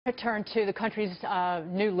I turn to the country's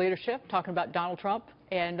new leadership, talking about Donald Trump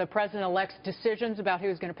and the president-elect's decisions about who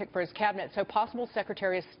he's going to pick for his cabinet. So possible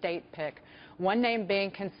Secretary of State pick. One name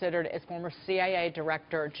being considered is former CIA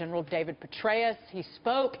Director General David Petraeus. He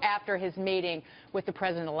spoke after his meeting with the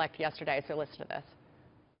president-elect yesterday. So listen to this.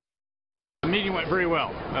 The meeting went very well.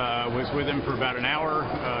 Was with him for about an hour.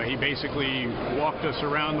 He basically walked us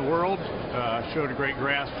around the world, showed a great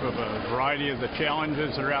grasp of a variety of the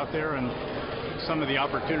challenges that are out there and some of the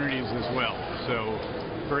opportunities as well. So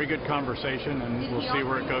very good conversation, and we'll see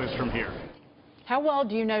where it goes from here. How well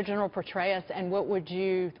do you know General Petraeus, and what do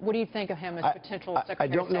you think of him as potential Secretary of State? I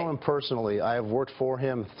don't know him personally. I have worked for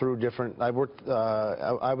him through different. I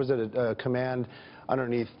was at a command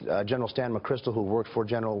underneath General Stan McChrystal, who worked for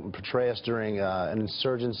General Petraeus during an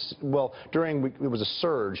insurgence. Well, it was a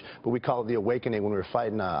surge, but we call it the awakening when we were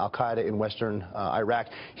fighting Al-Qaeda in western Iraq.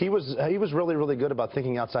 He was really, really good about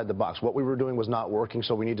thinking outside the box. What we were doing was not working,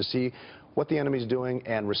 so we need to see what the enemy's doing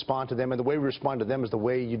and respond to them. And the way we respond to them is the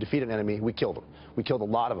way you defeat an enemy. We killed them. We killed a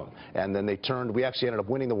lot of them. And then they turned. We actually ended up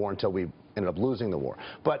winning the war until we ended up losing the war.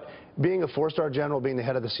 But being a four-star general, being the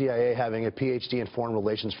head of the CIA, having a PhD in foreign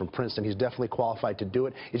relations from Princeton, he's definitely qualified to do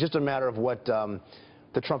it. It's just a matter of what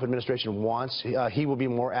the Trump administration wants. He will be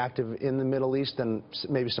more active in the Middle East than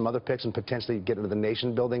maybe some other picks, and potentially get into the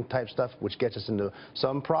nation-building type stuff, which gets us into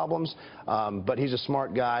some problems. But he's a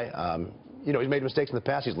smart guy. You know, he's made mistakes in the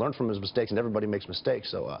past. He's learned from his mistakes, and everybody makes mistakes,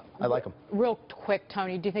 so I like him. Real quick,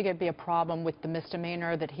 Tony, do you think it'd be a problem with the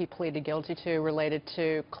misdemeanor that he pleaded guilty to related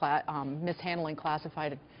to mishandling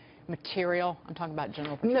classified material? I'm talking about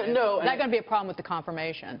General Petraeus. No. Is that going to be a problem with the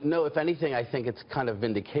confirmation? No, if anything, I think it's kind of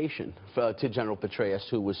vindication to General Petraeus,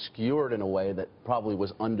 who was skewered in a way that probably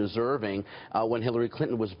was undeserving when Hillary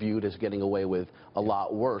Clinton was viewed as getting away with a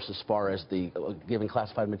lot worse as far as the giving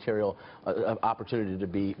classified material opportunity to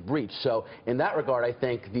be breached. So in that regard, I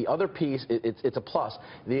think the other piece, it's a plus.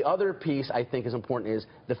 The other piece I think is important is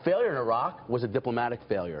the failure in Iraq was a diplomatic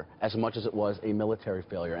failure as much as it was a military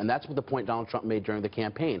failure. And that's what the point Donald Trump made during the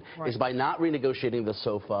campaign. Right. Is by not renegotiating the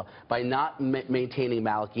SOFA, by not maintaining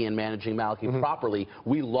Maliki and managing Maliki properly,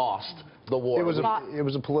 we lost the war. It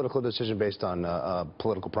was a political decision based on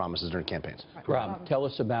political promises during campaigns. Rob, tell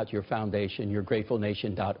us about your foundation,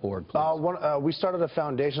 yourgratefulnation.org, please. We started a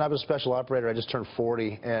foundation. I was a special operator. I just turned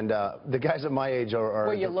 40, and the guys at my age are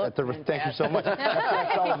well, you look thank you so much.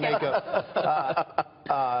 That's solid makeup.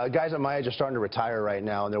 Guys at my age are starting to retire right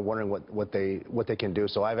now, and they're wondering what they can do.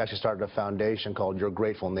 So I've actually started a foundation called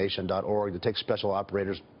yourgratefulnation.org that takes special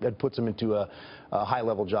operators and puts them into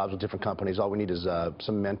high-level jobs with different companies. All we need is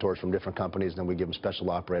some mentors from different companies, and then we give them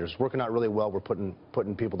special operators. Working out really well. We're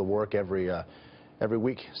putting people to work every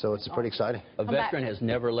week, so it's pretty exciting. A veteran has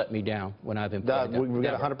never let me down when I've employed them. We've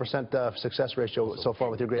got a 100% success ratio so far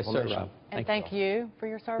with your Grateful Nation. Rob. And thank you for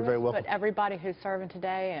your service. You're very welcome. But everybody who's serving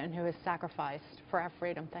today and who has sacrificed for our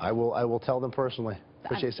freedom. Thank you. I will tell them personally.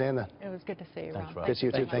 Appreciate saying that. It was good to see you, Rob. Thanks, Rob. Good to see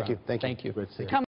you too. Thanks, Thank you. Rob. Thank you. Great to see you.